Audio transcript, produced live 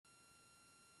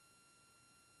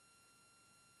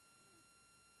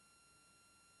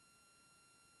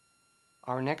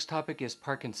Our next topic is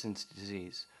Parkinson's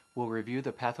disease. We'll review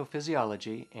the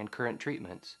pathophysiology and current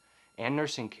treatments and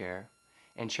nursing care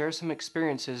and share some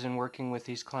experiences in working with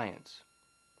these clients.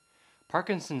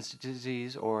 Parkinson's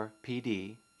disease, or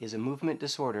PD, is a movement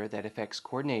disorder that affects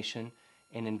coordination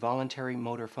and involuntary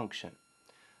motor function.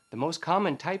 The most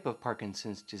common type of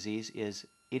Parkinson's disease is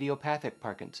idiopathic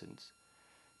Parkinson's,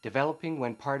 developing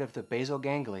when part of the basal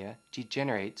ganglia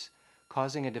degenerates,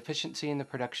 causing a deficiency in the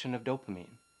production of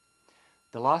dopamine.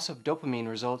 The loss of dopamine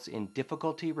results in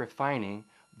difficulty refining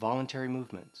voluntary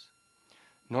movements.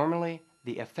 Normally,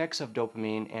 the effects of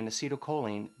dopamine and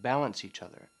acetylcholine balance each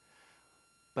other.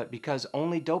 But because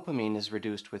only dopamine is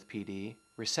reduced with PD,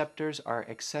 receptors are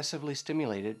excessively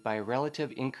stimulated by a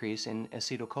relative increase in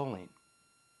acetylcholine.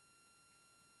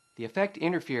 The effect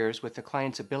interferes with the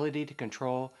client's ability to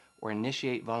control or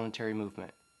initiate voluntary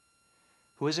movement.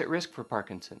 Who is at risk for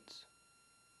Parkinson's?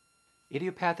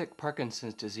 Idiopathic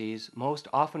Parkinson's disease most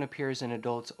often appears in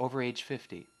adults over age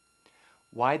 50.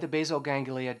 Why the basal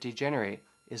ganglia degenerate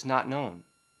is not known.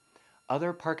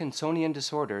 Other Parkinsonian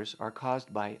disorders are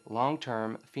caused by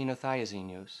long-term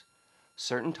phenothiazine use,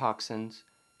 certain toxins,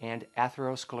 and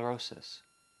atherosclerosis.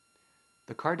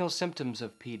 The cardinal symptoms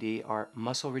of PD are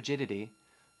muscle rigidity,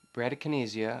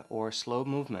 bradykinesia or slow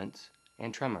movements,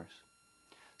 and tremors.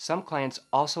 Some clients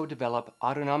also develop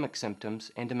autonomic symptoms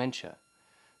and dementia.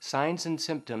 Signs and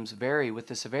symptoms vary with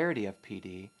the severity of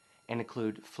PD and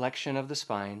include flexion of the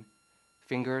spine,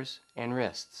 fingers, and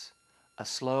wrists, a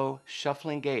slow,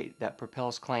 shuffling gait that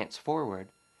propels clients forward,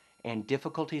 and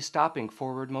difficulty stopping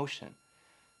forward motion.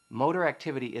 Motor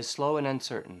activity is slow and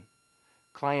uncertain.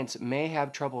 Clients may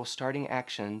have trouble starting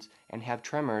actions and have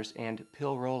tremors and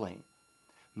pill rolling,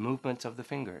 movements of the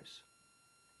fingers.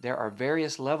 There are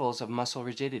various levels of muscle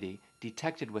rigidity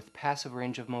detected with passive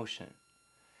range of motion.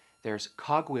 There's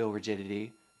cogwheel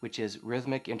rigidity, which is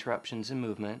rhythmic interruptions in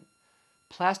movement,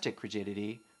 plastic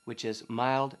rigidity, which is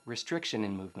mild restriction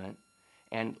in movement,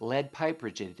 and lead pipe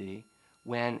rigidity,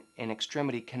 when an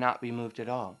extremity cannot be moved at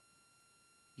all.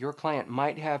 Your client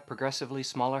might have progressively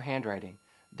smaller handwriting.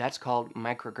 That's called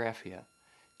micrographia.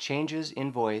 Changes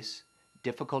in voice,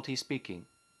 difficulty speaking,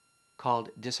 called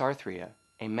dysarthria,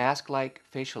 a mask-like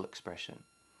facial expression,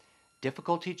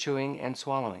 difficulty chewing and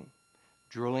swallowing,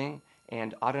 drooling,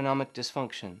 and autonomic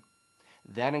dysfunction.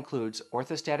 That includes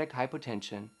orthostatic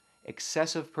hypotension,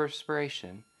 excessive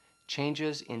perspiration,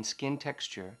 changes in skin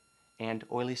texture, and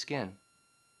oily skin.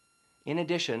 In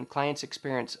addition, clients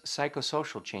experience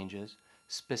psychosocial changes,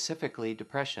 specifically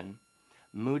depression,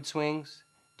 mood swings,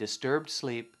 disturbed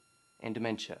sleep, and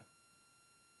dementia.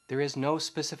 There is no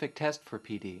specific test for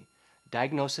PD.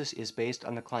 Diagnosis is based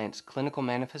on the client's clinical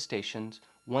manifestations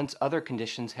once other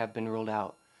conditions have been ruled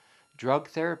out. Drug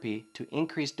therapy to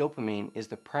increase dopamine is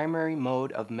the primary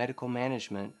mode of medical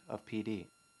management of PD.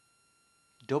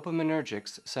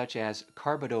 Dopaminergics such as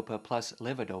carbidopa plus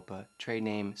levodopa, trade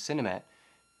name Sinemet,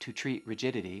 to treat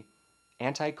rigidity,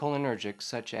 anticholinergics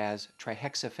such as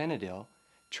trihexyphenidyl,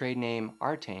 trade name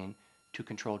Artane, to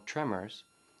control tremors,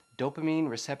 dopamine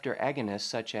receptor agonists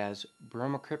such as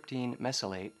bromocriptine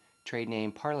mesylate, trade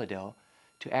name Parlodil,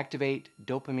 to activate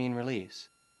dopamine release,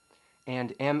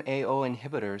 and MAO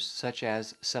inhibitors such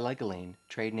as selegiline,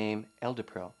 trade name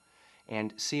Eldepril,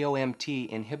 and COMT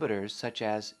inhibitors such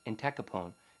as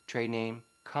entacapone, trade name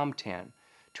Comtan,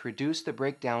 to reduce the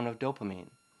breakdown of dopamine.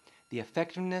 The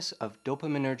effectiveness of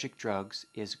dopaminergic drugs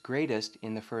is greatest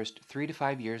in the first 3 to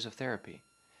 5 years of therapy.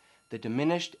 The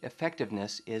diminished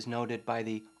effectiveness is noted by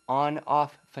the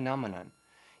on-off phenomenon,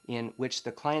 in which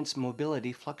the client's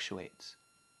mobility fluctuates.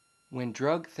 When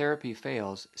drug therapy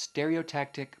fails,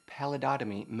 stereotactic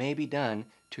pallidotomy may be done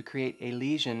to create a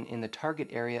lesion in the target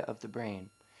area of the brain.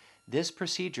 This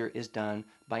procedure is done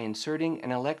by inserting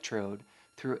an electrode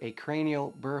through a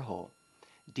cranial burr hole.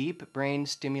 Deep brain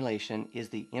stimulation is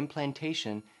the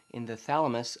implantation in the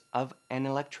thalamus of an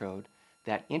electrode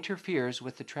that interferes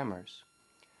with the tremors.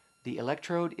 The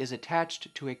electrode is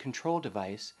attached to a control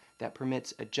device that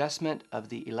permits adjustment of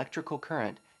the electrical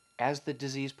current as the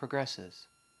disease progresses.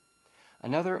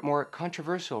 Another more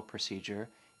controversial procedure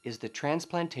is the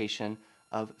transplantation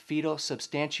of fetal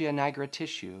substantia nigra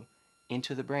tissue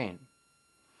into the brain.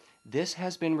 This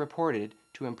has been reported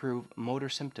to improve motor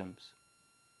symptoms.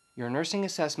 Your nursing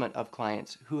assessment of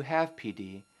clients who have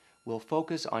PD will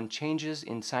focus on changes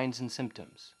in signs and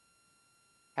symptoms.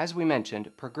 As we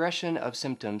mentioned, progression of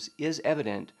symptoms is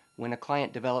evident when a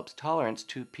client develops tolerance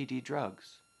to PD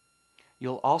drugs.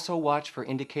 You'll also watch for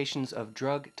indications of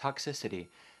drug toxicity.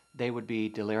 They would be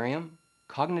delirium,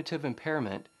 cognitive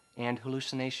impairment, and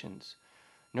hallucinations.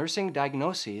 Nursing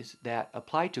diagnoses that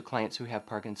apply to clients who have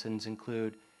Parkinson's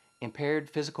include impaired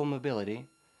physical mobility,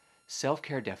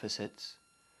 self-care deficits,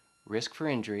 risk for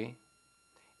injury,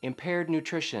 impaired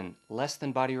nutrition less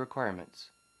than body requirements,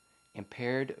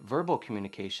 impaired verbal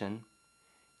communication,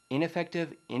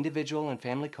 ineffective individual and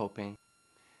family coping,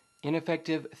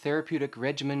 ineffective therapeutic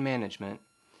regimen management.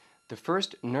 The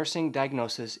first nursing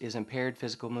diagnosis is impaired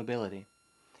physical mobility.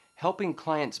 Helping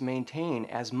clients maintain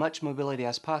as much mobility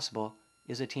as possible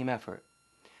is a team effort.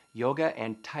 Yoga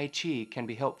and Tai Chi can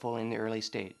be helpful in the early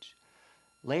stage.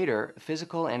 Later,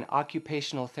 physical and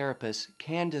occupational therapists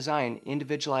can design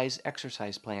individualized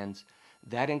exercise plans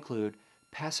that include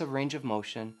passive range of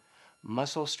motion,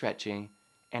 muscle stretching,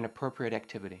 and appropriate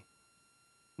activity.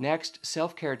 Next,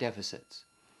 self-care deficits.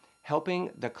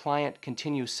 Helping the client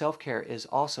continue self-care is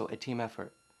also a team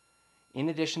effort. In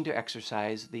addition to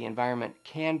exercise, the environment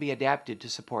can be adapted to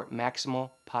support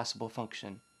maximal possible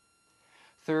function.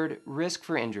 Third, risk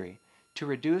for injury. To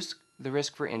reduce the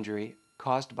risk for injury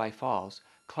caused by falls,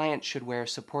 clients should wear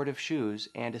supportive shoes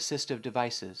and assistive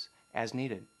devices as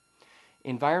needed.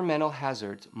 Environmental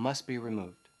hazards must be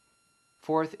removed.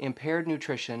 Fourth, impaired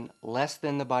nutrition less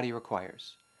than the body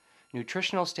requires.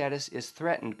 Nutritional status is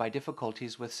threatened by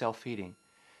difficulties with self-feeding,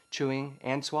 chewing,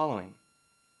 and swallowing.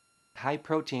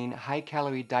 High-protein,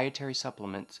 high-calorie dietary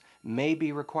supplements may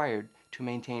be required to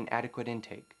maintain adequate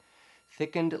intake.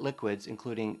 Thickened liquids,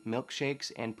 including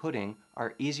milkshakes and pudding,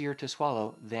 are easier to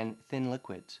swallow than thin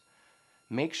liquids.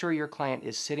 Make sure your client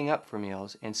is sitting up for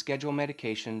meals and schedule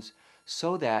medications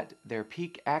so that their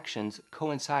peak actions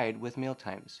coincide with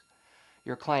mealtimes.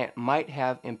 Your client might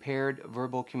have impaired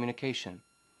verbal communication.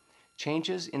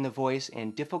 Changes in the voice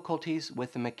and difficulties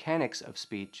with the mechanics of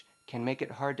speech can make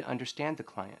it hard to understand the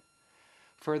client.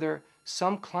 Further,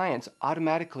 some clients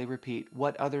automatically repeat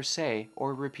what others say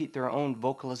or repeat their own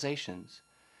vocalizations.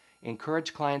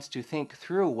 Encourage clients to think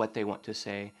through what they want to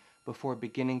say before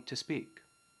beginning to speak.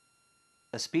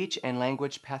 A speech and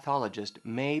language pathologist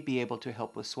may be able to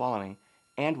help with swallowing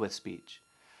and with speech.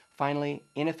 Finally,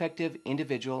 ineffective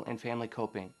individual and family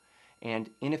coping and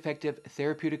ineffective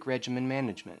therapeutic regimen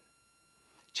management.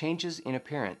 Changes in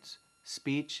appearance,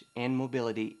 speech, and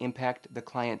mobility impact the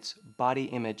client's body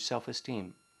image,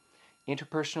 self-esteem,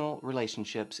 interpersonal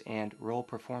relationships, and role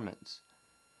performance.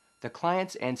 The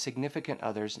clients and significant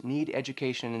others need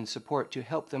education and support to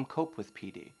help them cope with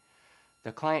PD.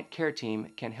 The client care team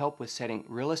can help with setting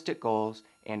realistic goals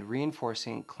and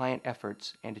reinforcing client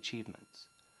efforts and achievements.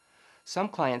 Some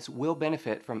clients will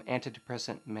benefit from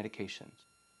antidepressant medications.